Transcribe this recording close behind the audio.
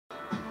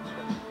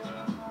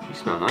You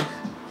smell nice.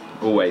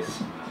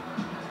 Always.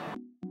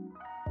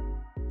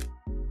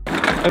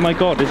 Oh my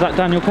god, is that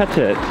Daniel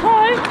Pettit?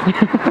 Hi!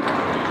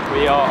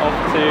 We are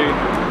off to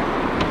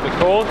the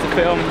Core to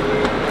film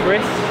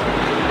Chris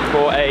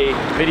for a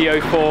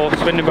video for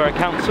Swindon Borough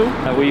Council.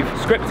 We've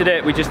scripted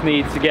it, we just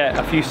need to get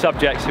a few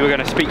subjects who are going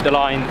to speak the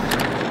lines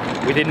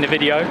within the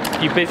video. A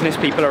few business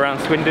people around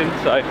Swindon,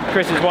 so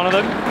Chris is one of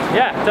them.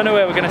 Yeah, don't know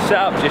where we're going to set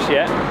up just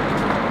yet.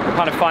 We'll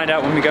kind of find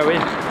out when we go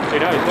in. Who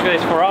knows? Look at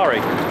this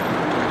Ferrari.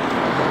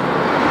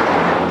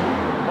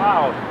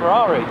 Wow,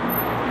 Ferrari.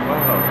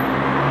 Wow.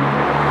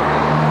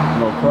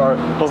 No, Ferrari.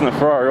 It wasn't a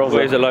Ferrari, was it?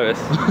 Where's a Lotus?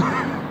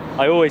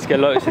 I always get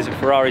Lotuses and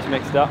Ferraris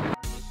mixed up.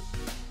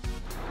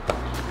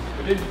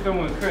 We're doing the film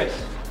with Chris.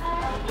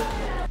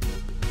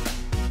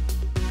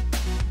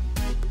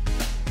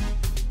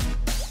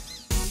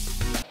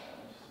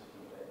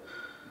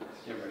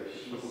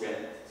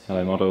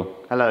 Hello, model.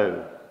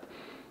 Hello.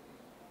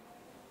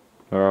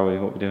 Where are we?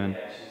 What are we doing?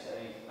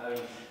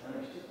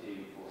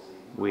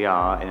 We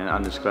are in an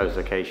undisclosed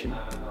location,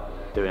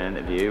 doing an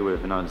interview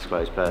with an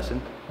undisclosed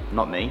person,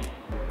 not me,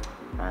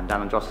 and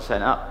Dan and Joss are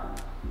setting it up.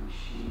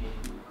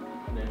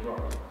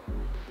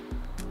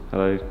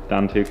 Hello,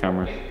 Dan, 2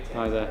 cameras.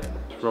 Hi there.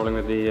 Just rolling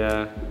with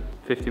the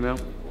 50mm.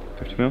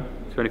 50mm?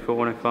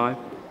 24-105.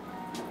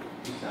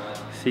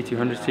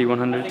 C200,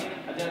 C100.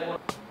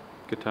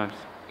 Good times.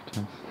 Good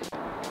times.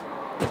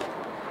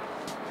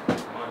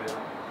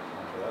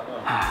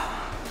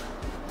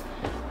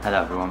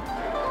 Hello everyone.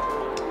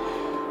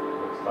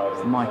 Is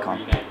the mic on?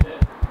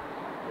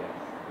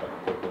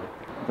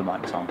 The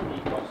mic's on.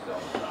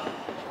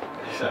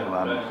 So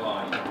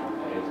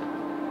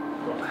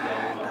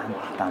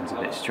Dan's a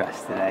bit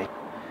stressed today,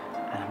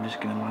 and I'm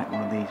just going to light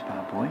one of these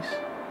bad boys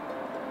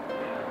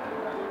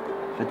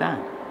for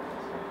Dan.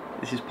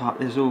 This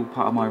is all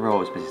part of my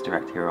role as business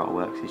director here at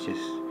Ottr. It's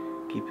just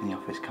keeping the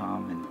office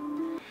calm and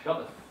Shut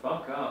the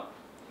fuck up.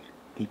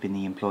 keeping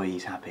the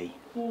employees happy.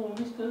 Oh,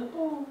 Mr.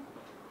 Oh.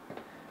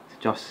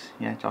 Joss,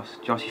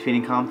 you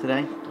feeling calm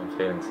today? I'm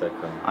feeling so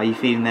calm. Are you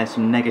feeling there's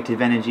some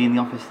negative energy in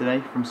the office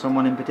today from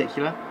someone in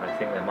particular? I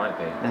think there might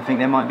be. I think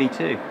there might be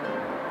too.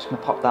 Just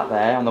gonna pop that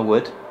there on the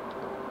wood.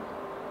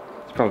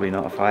 It's probably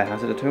not a fire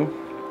hazard at all.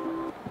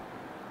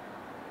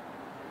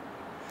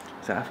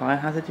 Is that a fire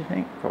hazard, do you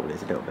think? Probably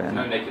is a little bit.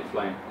 No naked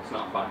flame. It's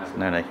not a fire hazard.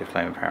 No naked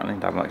flame apparently.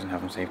 Dad likes to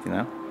have some safety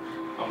now.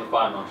 I'm the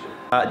fire marshal.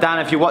 Dan,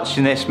 if you're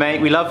watching this, mate,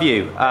 we love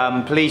you.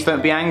 Please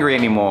don't be angry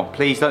anymore.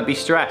 Please don't be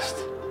stressed.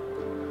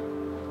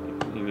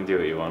 You can do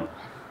what you want.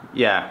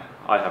 Yeah.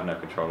 I have no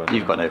control over it.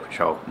 You've got no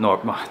control. No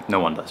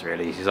one does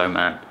really. He's his own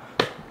man.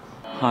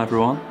 Hi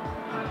everyone,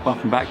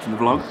 welcome back to the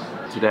vlog.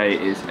 Today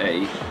is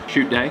a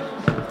shoot day.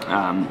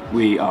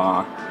 We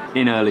are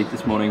in early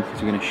this morning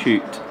because we're going to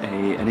shoot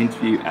an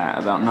interview at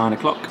about 9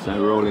 o'clock.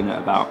 So we're all in at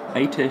about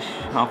 8ish,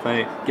 half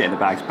 8, getting the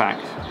bags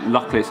packed.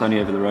 Luckily it's only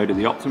over the road at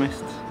the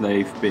Optimist.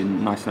 They've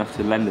been nice enough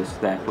to lend us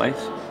their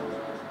place.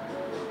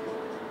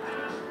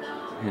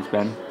 Here's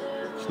Ben,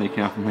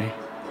 sneaking up on me.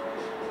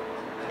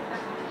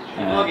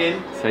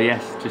 So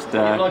yes, just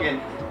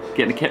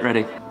getting the kit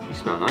ready. You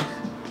smell nice.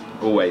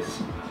 Always.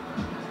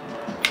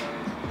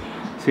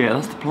 So yeah,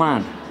 that's the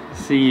plan.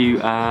 See you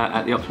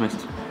at the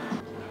Optimist.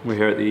 We're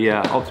here at the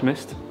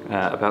Optimist,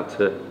 about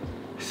to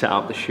set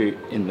up the shoot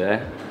in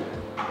there.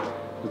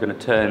 We're going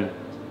to turn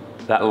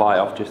that light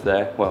off just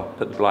there, well,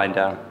 put the blind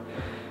down,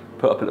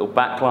 put up a little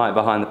backlight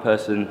behind the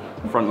person,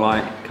 front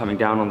light coming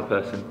down on the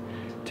person,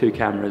 2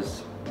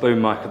 cameras,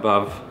 boom mic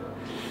above,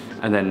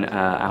 and then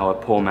our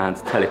poor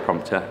man's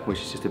teleprompter,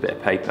 which is just a bit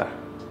of paper.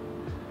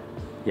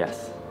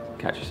 Yes,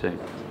 catch you soon.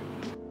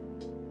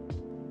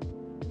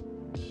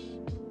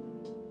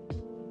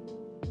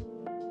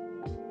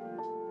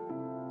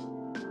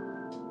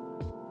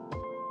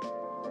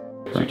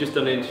 So we've just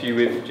done an interview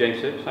with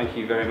James Phipps. Thank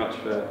you very much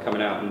for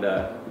coming out and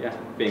yeah,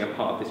 being a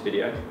part of this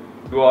video.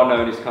 You are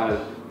known as kind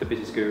of the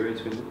business guru in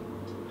Swindon.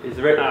 Is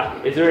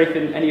there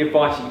anything, any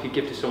advice you could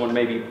give to someone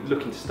maybe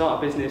looking to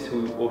start a business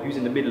or who's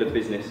in the middle of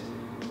business,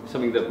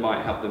 something that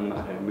might help them, I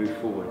don't know, move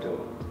forward, or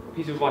a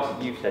piece of advice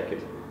that you've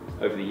taken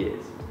over the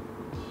years?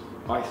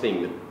 I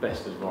think the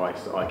best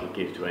advice that I could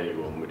give to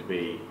anyone would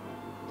be,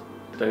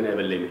 don't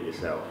ever limit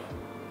yourself.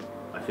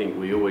 I think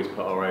we always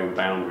put our own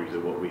boundaries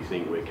of what we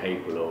think we're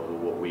capable of or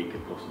what we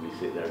could possibly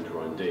sit there and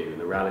try and do, and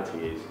the reality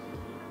is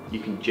you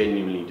can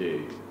genuinely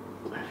do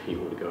whatever you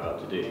want to go out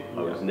to do.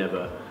 Yeah. I was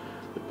never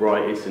the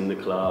brightest in the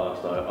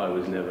class, I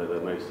was never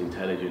the most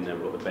intelligent,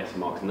 never got the best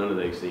marks, none of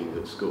those things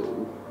at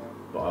school,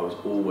 but I was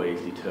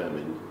always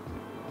determined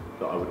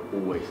that I would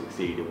always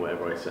succeed in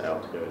whatever I set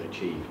out to go and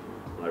achieve.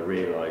 And I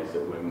realised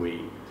that when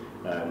we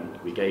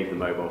gave the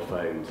mobile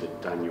phone to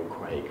Daniel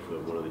Craig for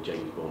one of the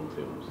James Bond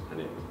films,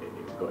 and it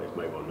got his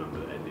mobile number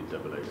that ended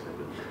 007.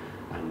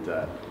 And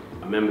I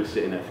remember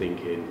sitting there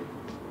thinking,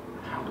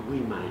 how do we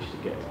manage to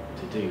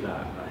do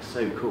that? That's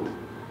so cool.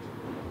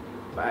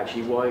 But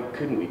actually, why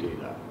couldn't we do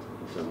that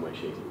in some way,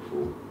 shape or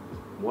form?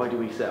 Why do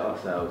we set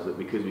ourselves that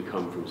because we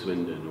come from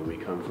Swindon or we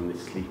come from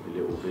this sleepy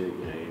little village,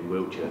 in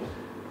Wiltshire,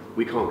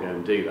 we can't go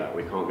and do that.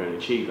 We can't go and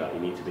achieve that. You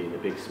need to be in the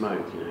big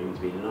smoke, you know, you need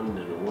to be in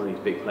London or one of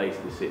these big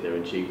places to sit there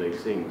and achieve those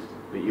things.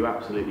 But you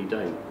absolutely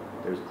don't.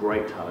 There's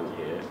great talent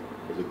here.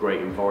 There's a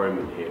great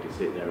environment here to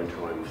sit there and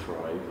try and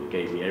thrive. It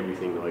gave me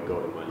everything that I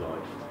got in my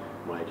life.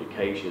 My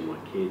education, my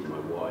kids, my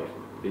wife,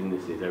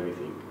 businesses,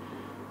 everything.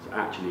 So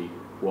actually,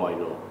 why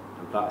not?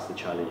 And that's the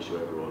challenge to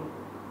everyone.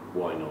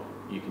 Why not?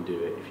 You can do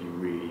it if you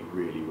really,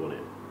 really want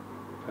it.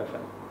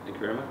 Perfect. Thank you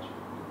very much.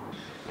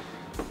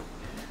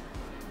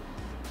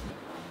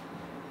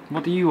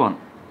 What do you want?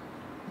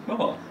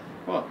 What?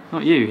 What?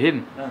 Not you,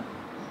 him. Oh.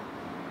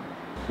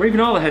 Where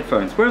even are the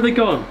headphones? Where have they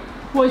gone?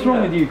 What is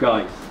wrong with you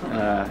guys?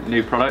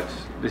 New products.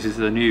 This is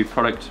the new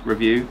product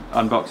review,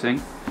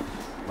 unboxing.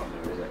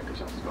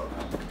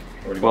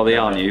 Well, they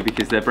are new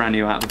because they're brand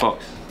new out of the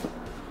box.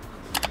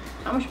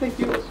 How much big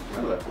yours?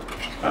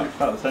 About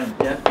the same.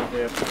 Yeah.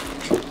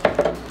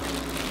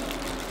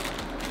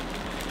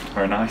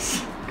 Very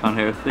nice. Can't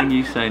hear a thing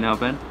you say now,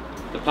 Ben.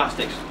 The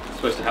plastic's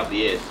supposed to help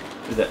the ears.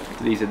 Is it?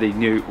 These are the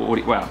new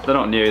audio. Well, they're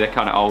not new. They're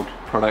kind of old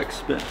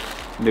products, but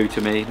new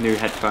to me. New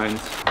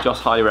headphones.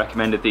 Joss highly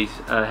recommended these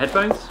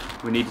headphones.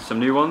 We needed some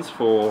new ones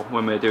for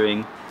when we're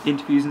doing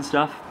interviews and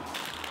stuff.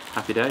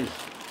 Happy days.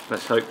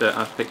 Let's hope that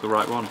I've picked the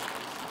right one.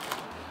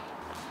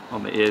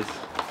 On the ears.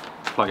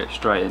 Plug it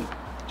straight in.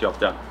 Job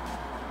done.